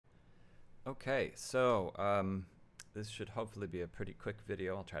Okay, so this should hopefully be a pretty quick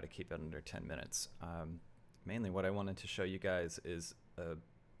video. I'll try to keep it under 10 minutes. Mainly what I wanted to show you guys is a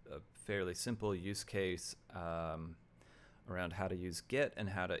fairly simple use case around how to use Git and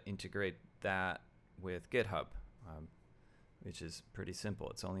how to integrate that with GitHub, which is pretty simple.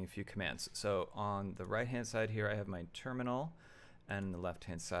 It's only a few commands. So on the right-hand side here, I have my terminal, and on the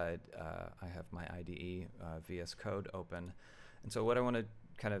left-hand side, I have my IDE, VS Code open. And so what I want to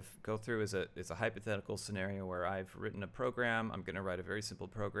kind of go through is a hypothetical scenario where I've written a program. I'm going to write a very simple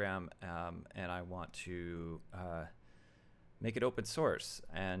program, and I want to make it open source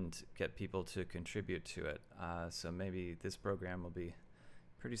and get people to contribute to it. So maybe this program will be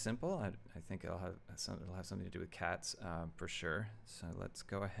pretty simple. I think it'll have something to do with cats for sure. So let's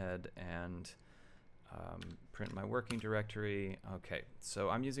go ahead and print my working directory. Okay, so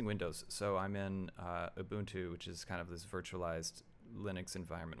I'm using Windows. So I'm in Ubuntu, which is kind of this virtualized Linux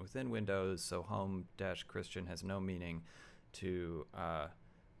environment within Windows. So home-Christian has no meaning to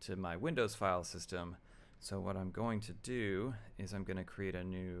my Windows file system. So what I'm going to do is I'm going to create a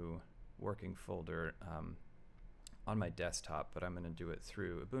new working folder on my desktop, but I'm going to do it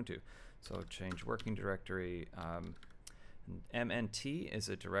through Ubuntu. So change working directory. MNT is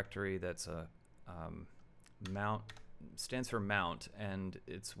a directory that's a mount, stands for mount, and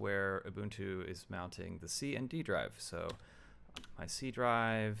it's where Ubuntu is mounting the C and D drive. So my C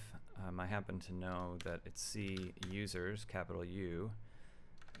drive, I happen to know that it's C users, capital U,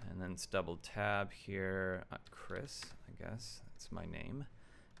 and then it's double tab here, Chris, I guess, that's my name,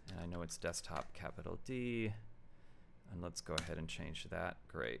 and I know it's desktop, capital D, and let's go ahead and change that.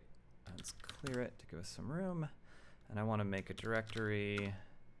 Great. Let's clear it to give us some room, and I want to make a directory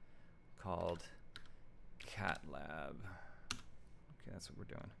called cat lab. Okay, that's what we're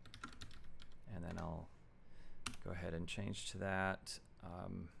doing. And then I'll go ahead and change to that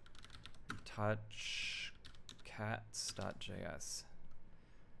touch cats.js.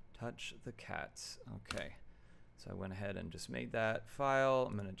 Touch the cats. Okay, so I went ahead and just made that file.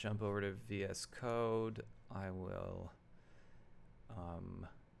 I'm going to jump over to VS Code. I will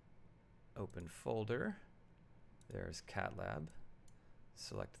open folder. There's cat lab.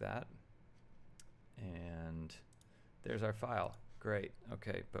 Select that. And there's our file. Great.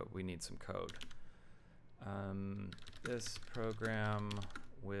 Okay, but we need some code. This program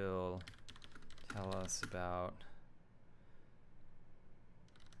will tell us about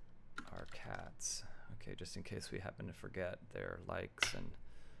our cats. Okay, just in case we happen to forget their likes and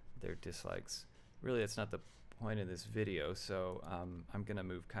their dislikes. Really, it's not the point of this video, so I'm going to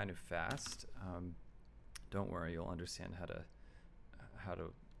move kind of fast. Don't worry, you'll understand how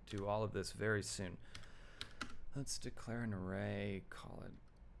to do all of this very soon. Let's declare an array, call it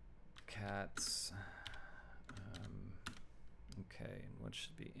cats. Okay, and what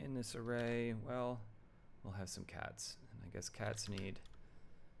should be in this array? Well, we'll have some cats, and I guess cats need,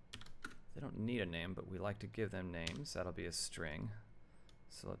 they don't need a name, but we like to give them names. That'll be a string.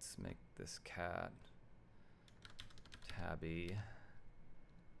 So let's make this cat tabby,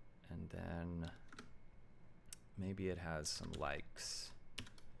 and then maybe it has some likes,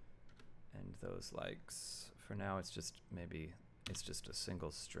 and those likes, for now it's just, maybe it's just a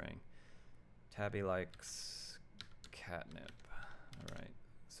single string. Tabby likes catnip. Alright,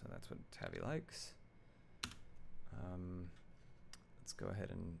 so that's what Tabby likes. Let's go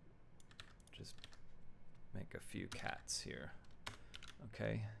ahead and just make a few cats here.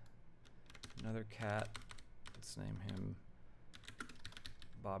 Okay, another cat, let's name him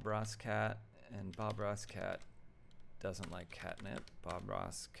Bob Ross Cat, and Bob Ross Cat doesn't like catnip. Bob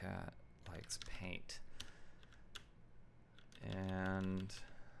Ross Cat likes paint. And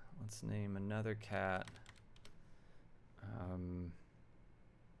let's name another cat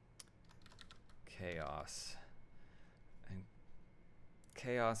Chaos. And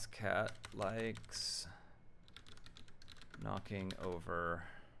Chaos Cat likes knocking over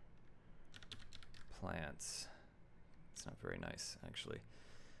plants. It's not very nice, actually.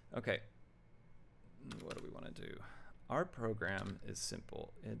 Okay, what do we want to do? Our program is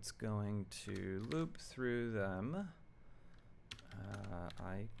simple. It's going to loop through them.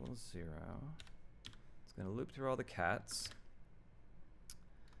 I equals 0. It's going to loop through all the cats.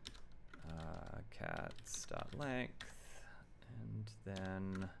 Cats.length, and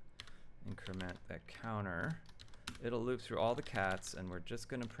then increment that counter. It'll loop through all the cats, and we're just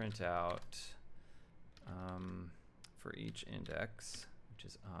going to print out for each index, which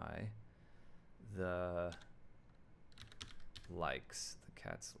is I, the likes, the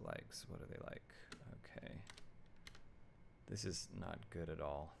cat's likes. What do they like? Okay. This is not good at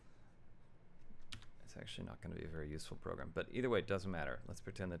all. It's actually not going to be a very useful program, but either way, it doesn't matter. Let's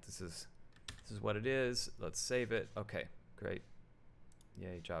pretend that this is This is what it is. Let's save it. Okay, great.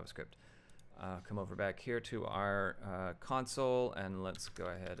 Yay, JavaScript. Come over back here to our console, and let's go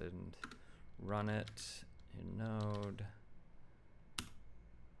ahead and run it in Node.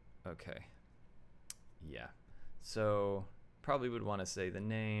 Okay. Yeah. So probably would want to say the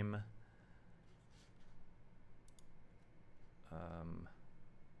name. Oh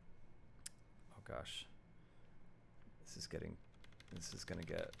gosh. This is gonna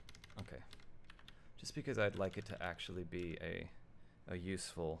get, okay. Just because I'd like it to actually be a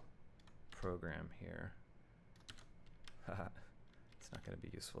useful program here. Haha, it's not gonna be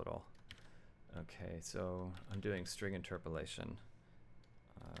useful at all. Okay, so I'm doing string interpolation.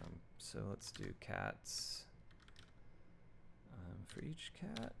 So let's do cats. For each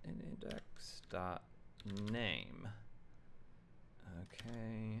cat in index dot name.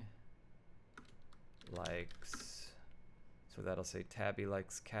 Okay. Likes. So that'll say Tabby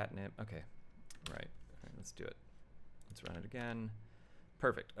likes catnip. Okay. Right. All right, let's do it. Let's run it again.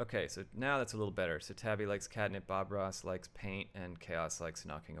 Perfect. Okay, so now that's a little better. So Tabby likes catnip, Bob Ross likes paint, and Chaos likes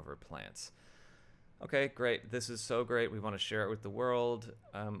knocking over plants. Okay, great. This is so great. We want to share it with the world,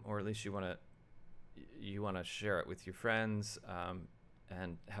 or at least you want to share it with your friends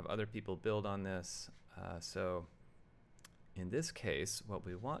and have other people build on this. So in this case, what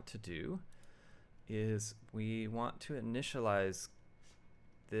we want to do is we want to initialize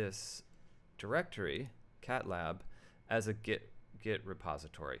this directory, CatLab, as a Git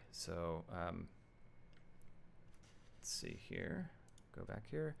repository. So let's see here. Go back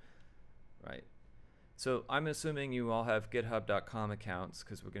here. Right. So I'm assuming you all have github.com accounts,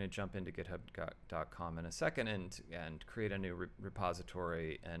 because we're going to jump into github.com in a second and create a new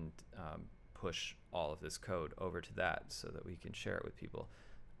repository and push all of this code over to that so that we can share it with people.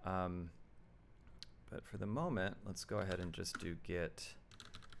 But for the moment, let's go ahead and just do git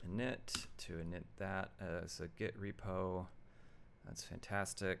init to init that as a git repo. That's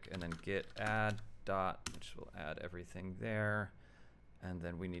fantastic. And then git add dot, which will add everything there. And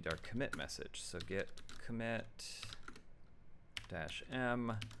then we need our commit message. So git commit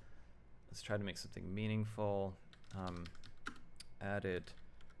 -m. Let's try to make something meaningful. Added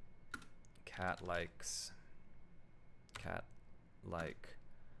cat like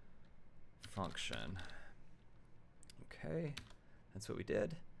function. Okay, that's what we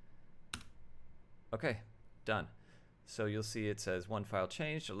did. Okay, done. So you'll see it says 1 file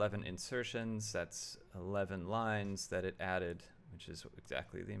changed, 11 insertions. That's 11 lines that it added, which is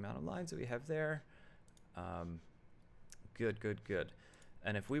exactly the amount of lines that we have there. Good, good, good.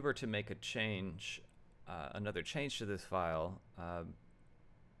 And if we were to make a change, another change to this file,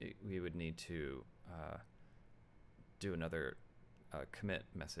 we would need to do another commit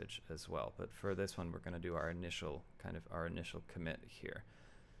message as well. But for this one, we're going to do our initial commit here.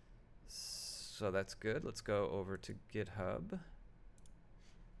 So that's good. Let's go over to GitHub.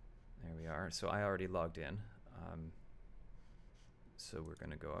 There we are. So I already logged in. So we're going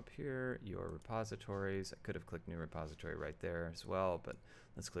to go up here, your repositories. I could have clicked new repository right there as well, but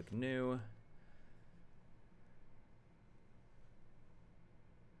let's click new.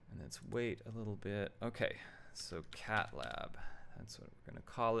 And let's wait a little bit. Okay, so CatLab, that's what we're going to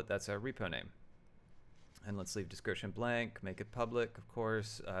call it. That's our repo name. And let's leave description blank, make it public, of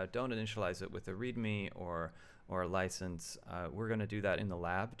course. Don't initialize it with a README or a license. We're going to do that in the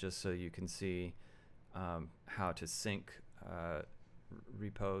lab just so you can see how to sync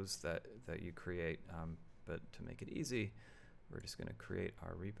repos that you create. But to make it easy, we're just going to create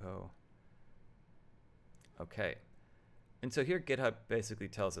our repo. Okay. And so here GitHub basically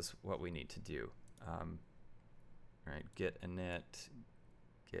tells us what we need to do. Right, git init,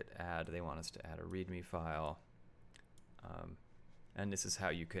 git add, they want us to add a README file. And this is how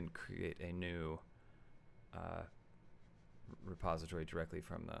you can create a new repository directly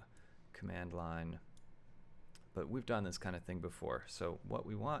from the command line. But we've done this kind of thing before. So what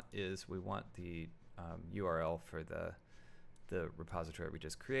we want is we want the URL for the repository we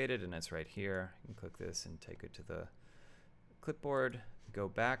just created, and it's right here. You can click this and take it to the clipboard. Go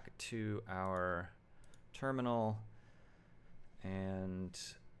back to our terminal, and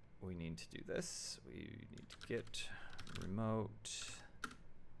we need to do this. We need to git remote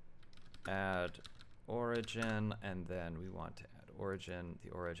add origin, and then we want to add origin. The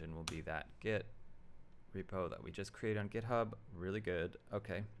origin will be that git repo that we just created on GitHub. Really good.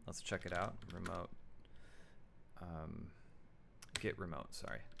 Okay, let's check it out. Remote, git remote,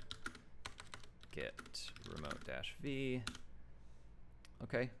 sorry. Git remote -v.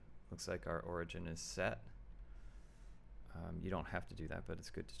 Okay, looks like our origin is set. You don't have to do that, but it's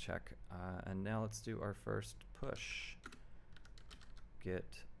good to check. And now let's do our first push.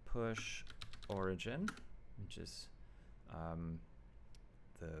 Git push origin, which is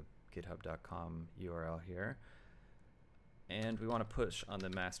the github.com URL here. And we want to push on the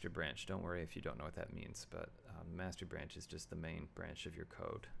master branch. Don't worry if you don't know what that means, but master branch is just the main branch of your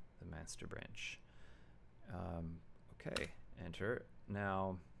code, the master branch. Okay, enter.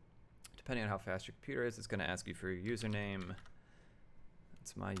 Now, depending on how fast your computer is, it's going to ask you for your username.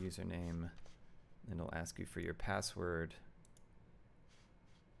 That's my username. Then it'll ask you for your password.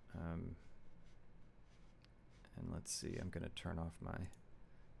 And let's see, I'm going to turn off my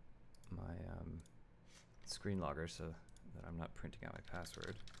screen logger so that I'm not printing out my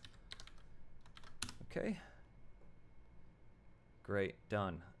password. Okay. Great,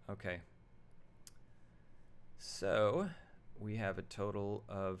 done. Okay. So we have a total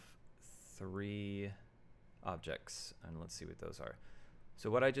of 3 objects, and let's see what those are. So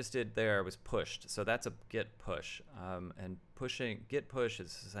what I just did there was pushed. So that's a git push, and git push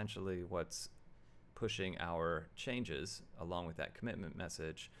is essentially what's pushing our changes along with that commitment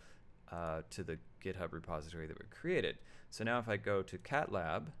message to the GitHub repository that we created. So now if I go to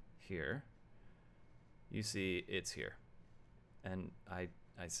CatLab here, you see it's here. And I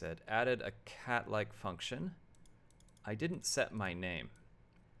said added a cat-like function. I didn't set my name.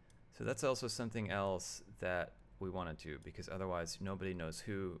 So that's also something else that we want to do, because otherwise nobody knows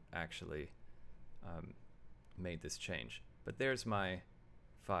who actually made this change. But there's my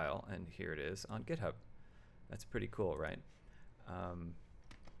file, and here it is on GitHub. That's pretty cool, right?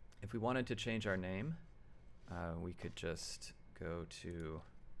 If we wanted to change our name, we could just go to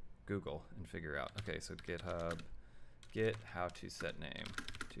Google and figure out, okay, so GitHub, git how to set name,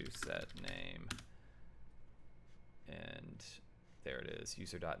 and there it is,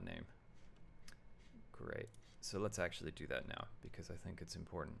 user.name. Great. So let's actually do that now, because I think it's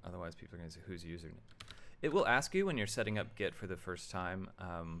important. Otherwise people are going to say, whose username? It will ask you when you're setting up Git for the first time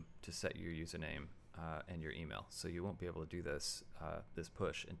to set your username and your email. So you won't be able to do this this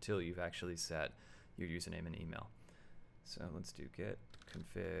push until you've actually set your username and email. So let's do git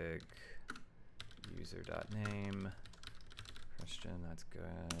config user.name Christian. That's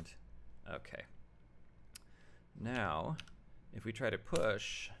good. Okay. Now, if we try to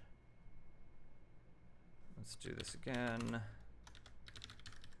push, let's do this again.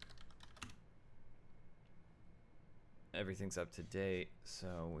 Everything's up to date,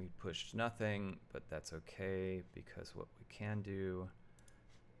 so we pushed nothing, but that's okay, because what we can do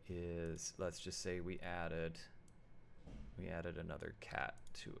is, let's just say we added another cat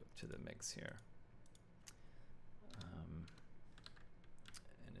to the mix here.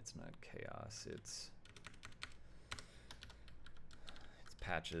 And it's not chaos, it's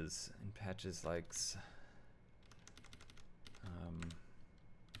Patches, and Patches likes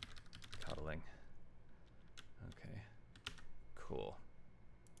cuddling. Okay, cool.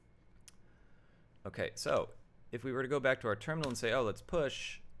 Okay, so if we were to go back to our terminal and say, oh, let's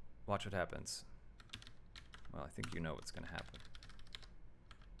push, watch what happens. Well, I think you know what's going to happen.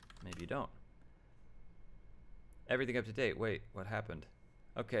 Maybe you don't. Everything up to date. Wait, what happened?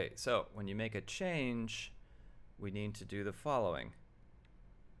 Okay, so when you make a change, we need to do the following.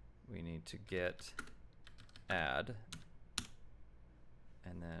 We need to git add,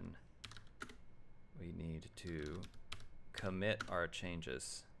 and then we need to commit our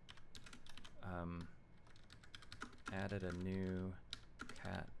changes. Added a new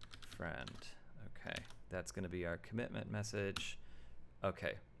cat friend. Okay, that's going to be our commitment message.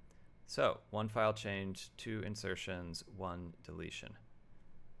 Okay, so 1 file change, 2 insertions, 1 deletion.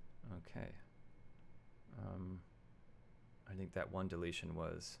 Okay. I think that 1 deletion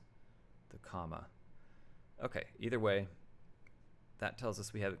was the comma. Okay, either way, that tells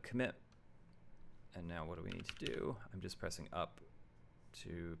us we have a commit. And now what do we need to do? I'm just pressing up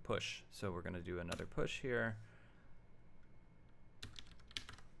to push. So we're going to do another push here.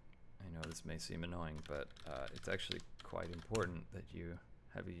 I know this may seem annoying, but it's actually quite important that you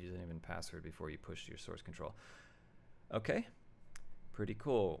have a username and password before you push your source control. Okay, pretty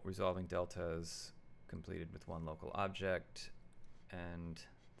cool. Resolving deltas completed with 1 local object, and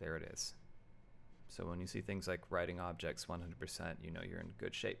there it is. So when you see things like writing objects 100%, you know you're in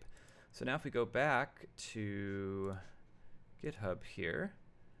good shape. So now if we go back to GitHub here,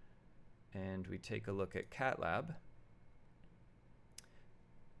 and we take a look at CatLab,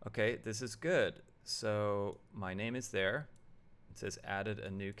 okay, this is good. So my name is there. It says added a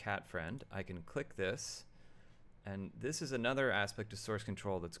new cat friend. I can click this, and this is another aspect of source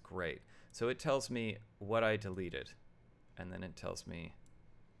control that's great. So it tells me what I deleted, and then it tells me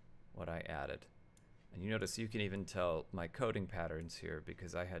what I added. And you notice you can even tell my coding patterns here,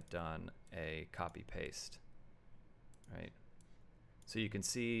 because I had done a copy paste, right? So you can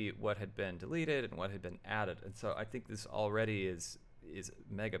see what had been deleted and what had been added. And so I think this already is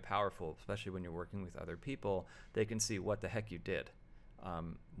mega powerful, especially when you're working with other people. They can see what the heck you did.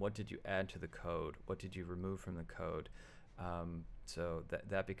 What did you add to the code? What did you remove from the code? So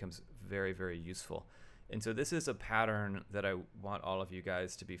that becomes very, very useful. And so this is a pattern that I want all of you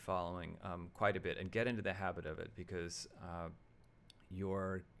guys to be following quite a bit and get into the habit of it, because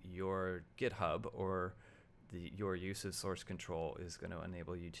your GitHub or your use of source control is going to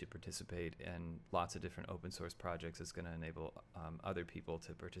enable you to participate in lots of different open source projects. It's going to enable other people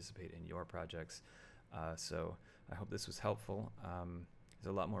to participate in your projects. So I hope this was helpful.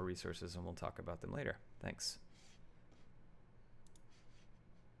 There's a lot more resources, and we'll talk about them later. Thanks.